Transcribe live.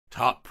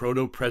Top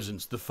Proto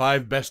presents the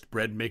 5 best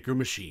bread maker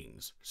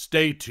machines.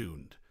 Stay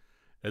tuned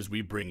as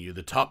we bring you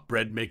the top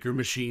bread maker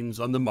machines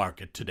on the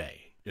market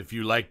today. If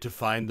you like to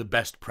find the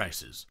best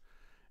prices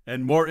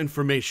and more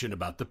information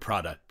about the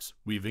products,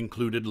 we've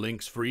included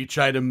links for each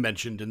item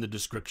mentioned in the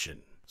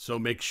description. So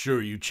make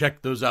sure you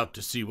check those out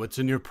to see what's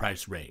in your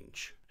price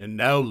range. And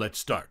now let's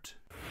start.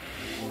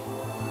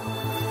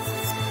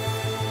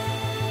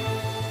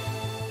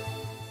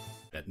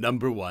 At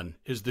number 1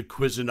 is the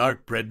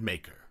Cuisinart Bread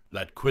Maker.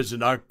 Let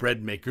Cuisinart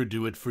Bread Maker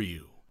do it for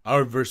you.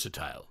 Our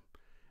versatile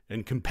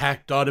and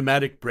compact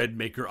automatic bread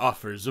maker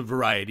offers a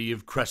variety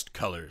of crust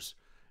colors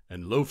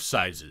and loaf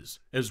sizes,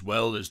 as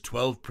well as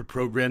 12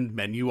 preprogrammed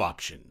menu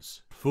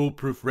options.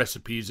 Foolproof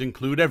recipes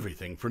include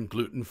everything from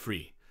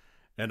gluten-free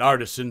and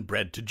artisan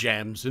bread to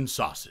jams and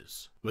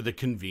sauces. With a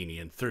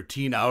convenient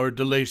 13-hour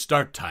delay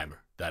start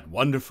timer, that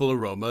wonderful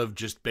aroma of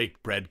just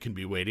baked bread can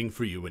be waiting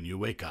for you when you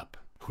wake up.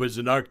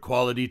 Cuisinart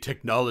quality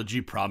technology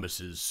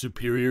promises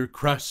superior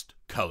crust,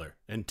 color,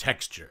 and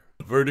texture.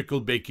 A vertical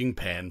baking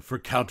pan for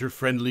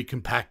counter-friendly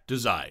compact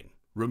design,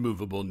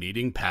 removable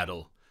kneading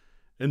paddle,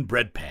 and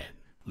bread pan.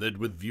 Lid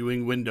with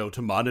viewing window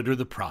to monitor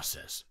the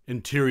process.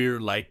 Interior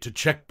light to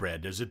check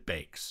bread as it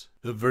bakes.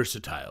 The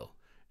versatile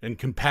and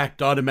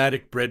compact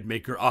automatic bread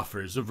maker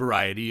offers a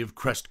variety of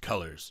crust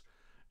colors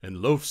and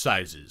loaf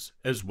sizes,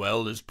 as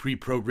well as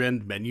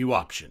pre-programmed menu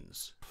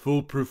options.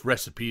 Foolproof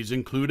recipes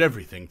include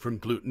everything from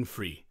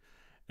gluten-free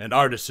and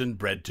artisan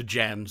bread to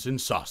jams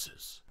and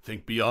sauces.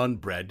 Think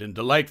beyond bread and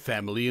delight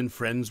family and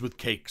friends with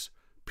cakes,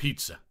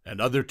 pizza, and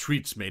other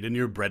treats made in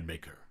your bread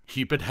maker.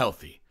 Keep it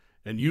healthy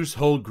and use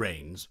whole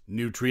grains,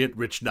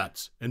 nutrient-rich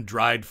nuts, and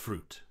dried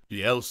fruit.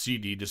 The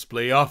LCD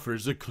display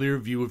offers a clear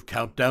view of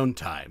countdown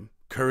time,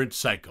 current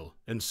cycle,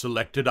 and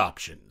selected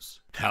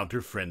options.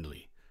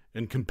 Counter-friendly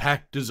and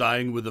compact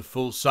design with a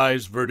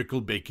full-size vertical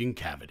baking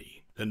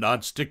cavity. The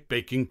non-stick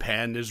baking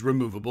pan is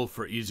removable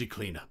for easy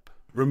cleanup.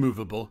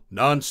 Removable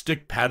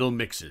non-stick paddle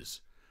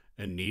mixes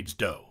and kneads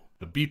dough.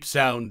 The beep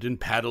sound and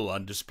paddle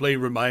on display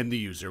remind the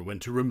user when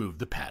to remove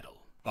the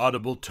paddle.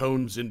 Audible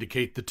tones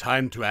indicate the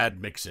time to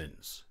add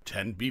mix-ins.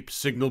 10 beep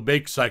signal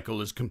bake cycle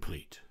is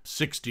complete.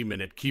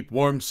 60-minute keep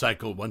warm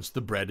cycle once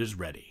the bread is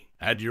ready.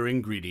 Add your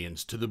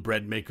ingredients to the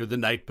bread maker the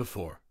night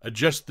before.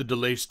 Adjust the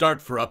delay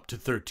start for up to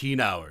 13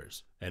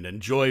 hours. And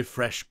enjoy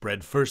fresh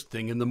bread first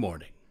thing in the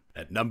morning.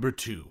 At number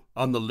 2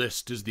 on the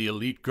list is the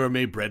Elite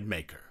Gourmet Bread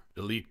Maker.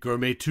 Elite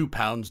Gourmet 2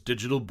 pounds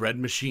digital bread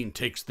machine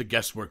takes the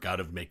guesswork out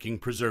of making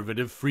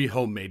preservative-free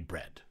homemade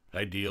bread.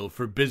 Ideal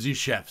for busy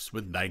chefs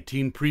with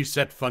 19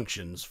 preset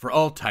functions for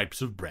all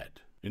types of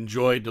bread.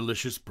 Enjoy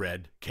delicious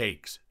bread,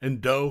 cakes, and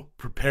dough.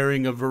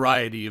 Preparing a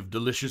variety of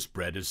delicious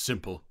bread is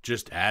simple.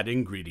 Just add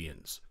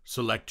ingredients,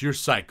 select your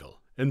cycle,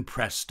 and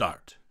press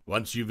start.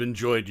 Once you've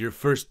enjoyed your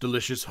first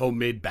delicious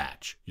homemade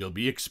batch, you'll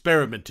be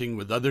experimenting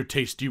with other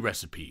tasty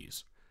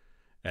recipes.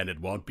 And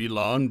it won't be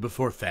long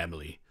before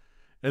family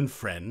and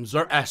friends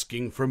are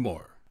asking for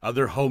more.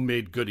 Other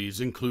homemade goodies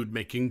include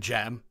making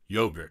jam,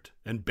 yogurt,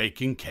 and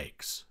baking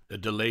cakes. The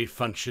delay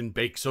function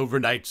bakes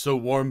overnight so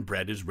warm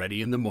bread is ready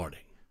in the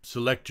morning.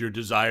 Select your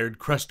desired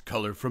crust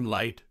color from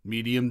light,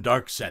 medium,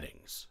 dark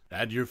settings.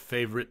 Add your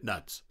favorite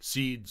nuts,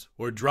 seeds,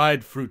 or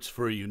dried fruits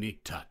for a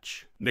unique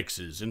touch.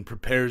 Mixes and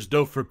prepares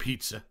dough for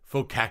pizza,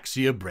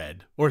 focaccia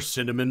bread, or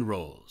cinnamon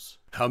rolls.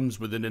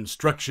 Comes with an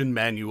instruction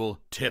manual,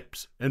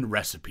 tips, and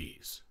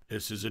recipes.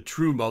 This is a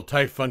true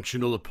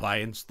multifunctional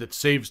appliance that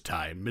saves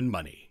time and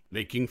money.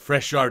 Making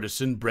fresh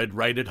artisan bread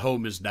right at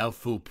home is now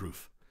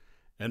foolproof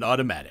and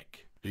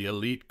automatic. The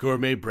Elite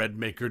Gourmet Bread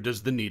Maker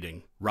does the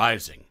kneading,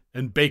 rising,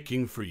 and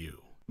baking for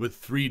you, with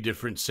 3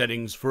 different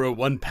settings for a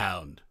 1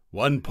 pound,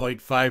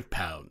 1.5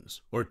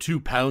 pounds, or 2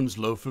 pounds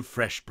loaf of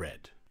fresh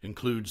bread.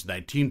 Includes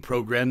 19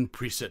 programmed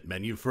preset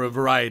menu for a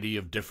variety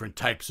of different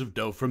types of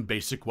dough from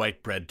basic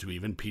white bread to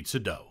even pizza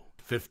dough.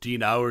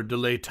 15-hour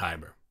delay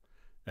timer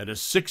and a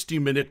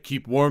 60-minute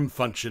keep warm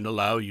function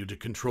allow you to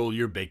control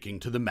your baking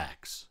to the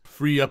max.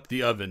 Free up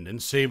the oven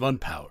and save on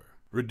power.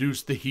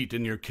 Reduce the heat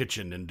in your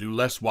kitchen and do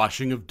less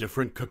washing of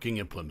different cooking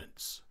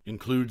implements.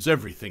 Includes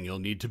everything you'll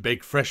need to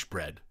bake fresh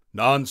bread.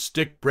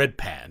 Non-stick bread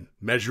pan,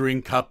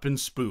 measuring cup and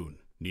spoon,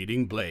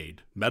 kneading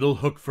blade, metal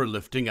hook for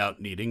lifting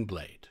out kneading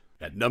blade.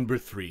 At number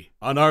 3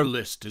 on our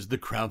list is the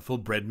CROWNFUL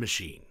Bread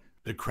Machine.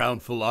 The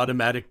CROWNFUL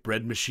automatic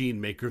bread machine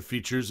maker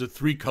features a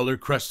 3-color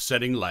crust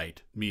setting: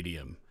 light,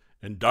 medium,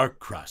 and dark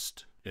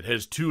crust. It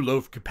has 2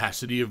 loaf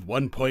capacity of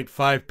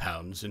 1.5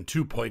 pounds and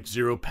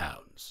 2.0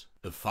 pounds.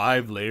 The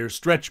 5-layer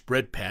stretch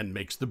bread pan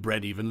makes the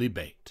bread evenly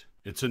baked.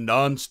 It's a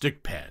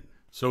non-stick pan,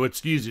 so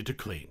it's easy to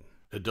clean.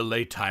 The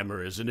delay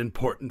timer is an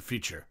important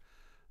feature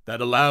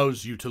that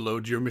allows you to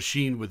load your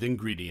machine with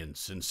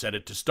ingredients and set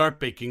it to start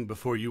baking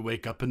before you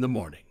wake up in the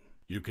morning.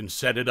 You can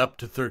set it up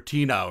to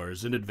 13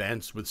 hours in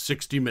advance with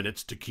 60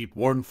 minutes to keep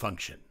warm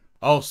function.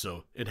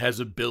 Also, it has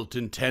a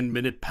built-in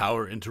 10-minute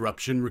power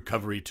interruption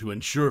recovery to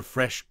ensure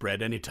fresh bread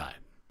anytime.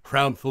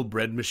 CROWNFUL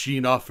Bread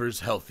Machine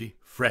offers healthy,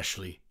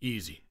 freshly,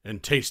 easy,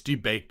 and tasty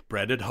baked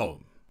bread at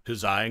home.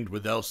 Designed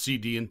with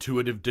LCD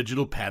intuitive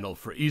digital panel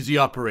for easy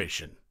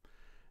operation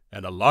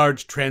and a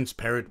large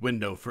transparent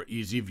window for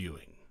easy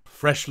viewing.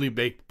 Freshly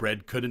baked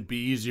bread couldn't be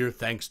easier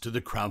thanks to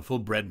the CROWNFUL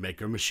Bread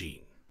Maker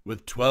machine.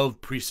 With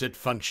 12 preset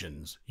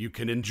functions, you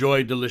can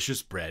enjoy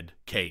delicious bread,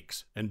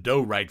 cakes, and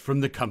dough right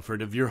from the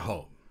comfort of your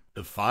home.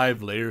 The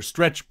 5-layer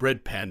stretch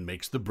bread pan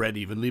makes the bread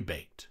evenly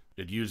baked.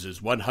 It uses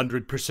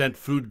 100%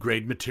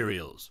 food-grade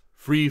materials,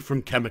 free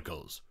from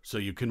chemicals, so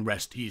you can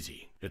rest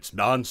easy. It's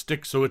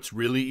non-stick, so it's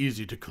really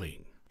easy to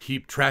clean.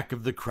 Keep track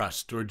of the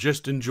crust or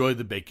just enjoy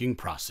the baking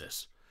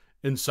process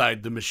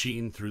inside the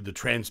machine through the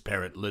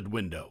transparent lid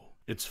window.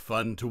 It's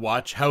fun to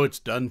watch how it's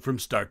done from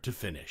start to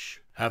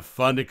finish. Have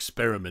fun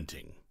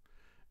experimenting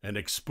and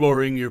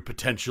exploring your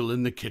potential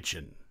in the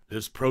kitchen.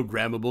 This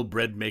programmable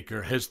bread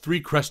maker has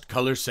 3 crust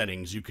color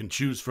settings you can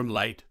choose from: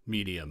 light,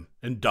 medium,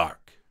 and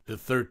dark. The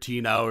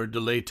 13-hour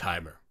delay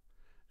timer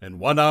and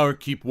 1-hour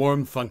keep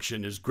warm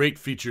function is great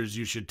features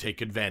you should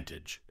take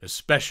advantage,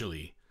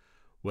 especially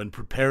when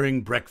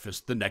preparing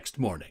breakfast the next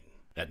morning.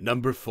 At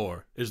number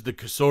 4 is the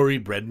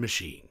Cosori Bread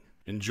Machine.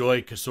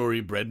 Enjoy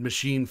Cosori Bread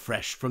Machine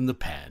fresh from the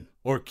pan,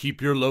 or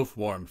keep your loaf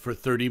warm for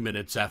 30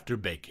 minutes after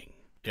baking.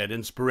 Get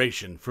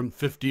inspiration from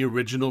 50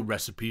 original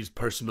recipes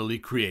personally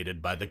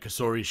created by the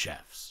Cosori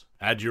Chefs.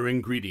 Add your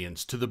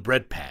ingredients to the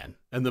bread pan,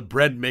 and the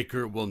bread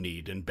maker will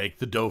knead and bake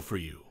the dough for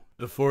you.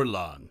 Before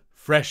long,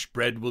 fresh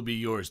bread will be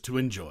yours to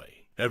enjoy.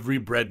 Every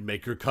bread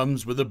maker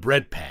comes with a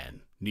bread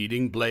pan,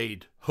 kneading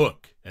blade,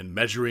 hook, and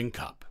measuring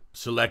cup.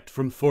 Select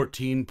from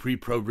 14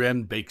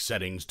 pre-programmed bake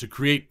settings to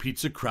create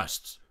pizza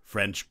crusts,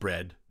 French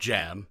bread,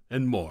 jam,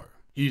 and more.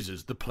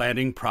 Eases the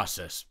planning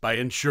process by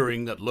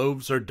ensuring that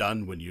loaves are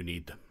done when you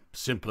need them.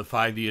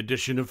 Simplify the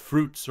addition of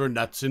fruits or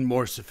nuts in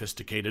more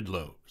sophisticated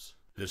loaves.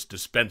 This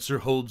dispenser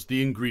holds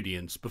the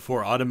ingredients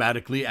before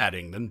automatically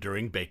adding them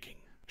during baking.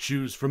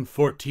 Choose from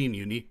 14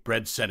 unique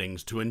bread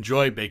settings to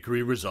enjoy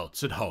bakery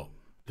results at home.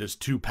 This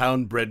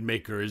 2-pound bread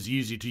maker is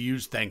easy to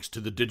use thanks to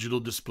the digital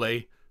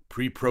display,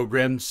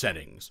 pre-programmed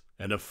settings,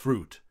 and a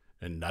fruit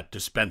and nut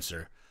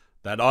dispenser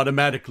that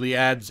automatically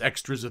adds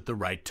extras at the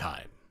right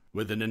time.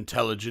 With an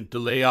intelligent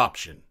delay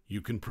option, you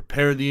can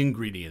prepare the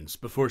ingredients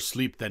before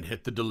sleep, then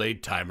hit the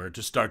delayed timer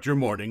to start your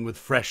morning with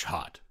fresh,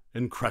 hot,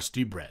 and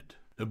crusty bread.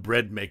 The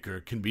bread maker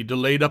can be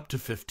delayed up to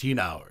 15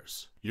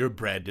 hours. Your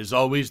bread is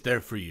always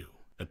there for you.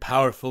 A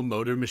powerful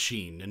motor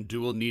machine and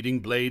dual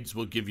kneading blades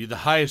will give you the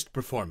highest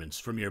performance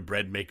from your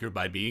bread maker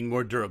by being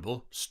more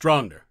durable,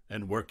 stronger,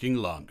 and working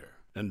longer.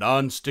 A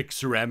non-stick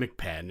ceramic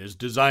pan is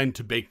designed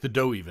to bake the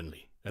dough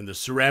evenly, and the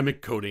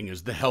ceramic coating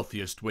is the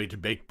healthiest way to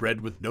bake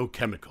bread with no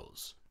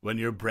chemicals. When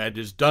your bread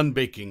is done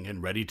baking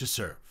and ready to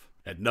serve.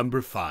 At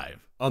number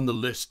 5 on the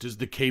list is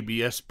the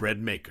KBS Bread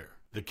Maker.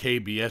 The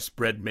KBS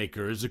Bread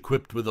Maker is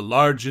equipped with a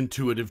large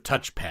intuitive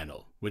touch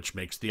panel, which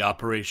makes the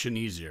operation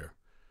easier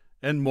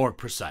and more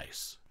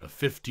precise. A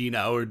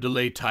 15-hour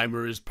delay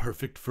timer is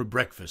perfect for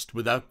breakfast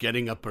without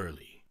getting up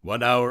early.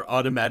 1-hour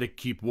automatic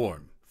keep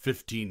warm.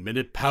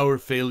 15-minute power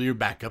failure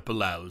backup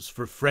allows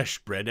for fresh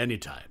bread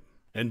anytime.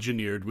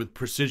 Engineered with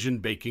precision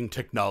baking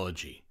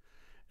technology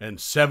and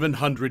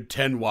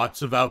 710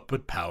 watts of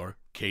output power,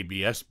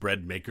 KBS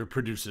Bread Maker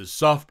produces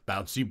soft,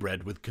 bouncy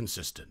bread with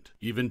consistent,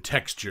 even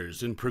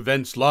textures and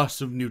prevents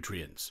loss of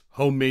nutrients.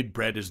 Homemade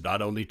bread is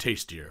not only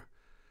tastier,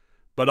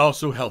 but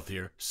also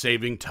healthier,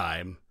 saving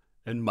time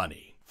and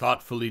money.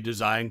 Thoughtfully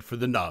designed for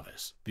the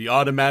novice, the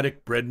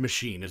automatic bread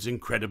machine is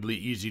incredibly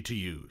easy to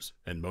use,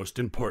 and most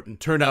important,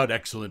 turn out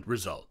excellent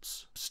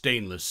results.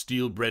 Stainless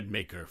steel bread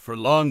maker for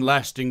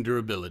long-lasting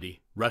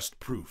durability,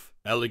 rust-proof,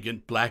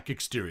 elegant black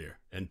exterior,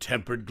 and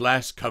tempered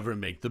glass cover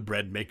make the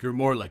bread maker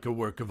more like a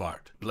work of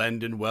art.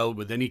 Blend in well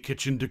with any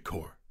kitchen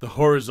decor. The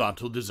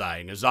horizontal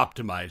design is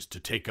optimized to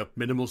take up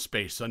minimal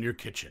space on your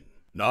kitchen.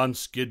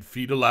 Non-skid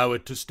feet allow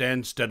it to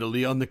stand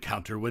steadily on the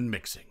counter when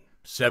mixing.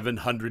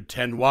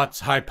 710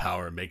 watts high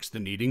power makes the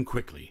kneading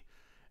quickly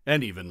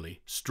and evenly,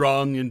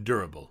 strong and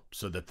durable,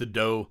 so that the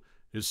dough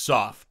is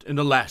soft and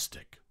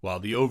elastic, while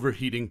the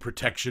overheating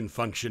protection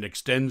function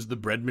extends the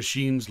bread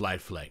machine's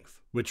life length,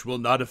 which will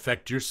not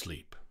affect your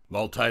sleep.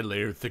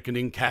 Multi-layer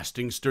thickening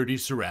casting sturdy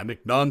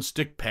ceramic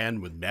non-stick pan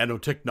with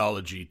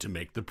nanotechnology to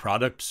make the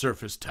product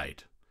surface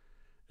tight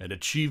and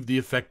achieve the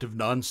effect of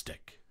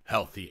non-stick.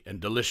 Healthy and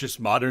delicious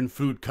modern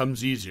food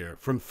comes easier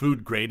from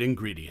food-grade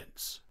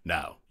ingredients.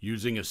 Now,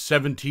 using a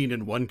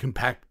 17-in-1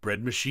 compact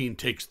bread machine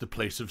takes the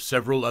place of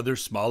several other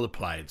small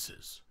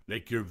appliances.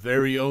 Make your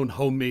very own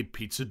homemade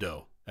pizza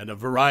dough and a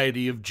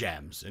variety of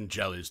jams and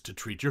jellies to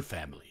treat your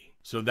family.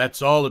 So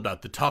that's all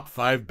about the top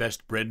 5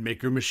 best bread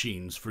maker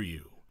machines for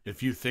you.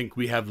 If you think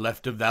we have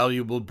left a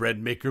valuable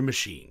bread maker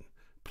machine,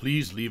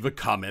 please leave a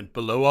comment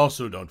below.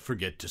 Also, don't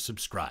forget to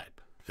subscribe.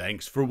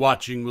 Thanks for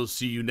watching. We'll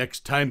see you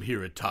next time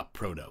here at Top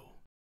Proto.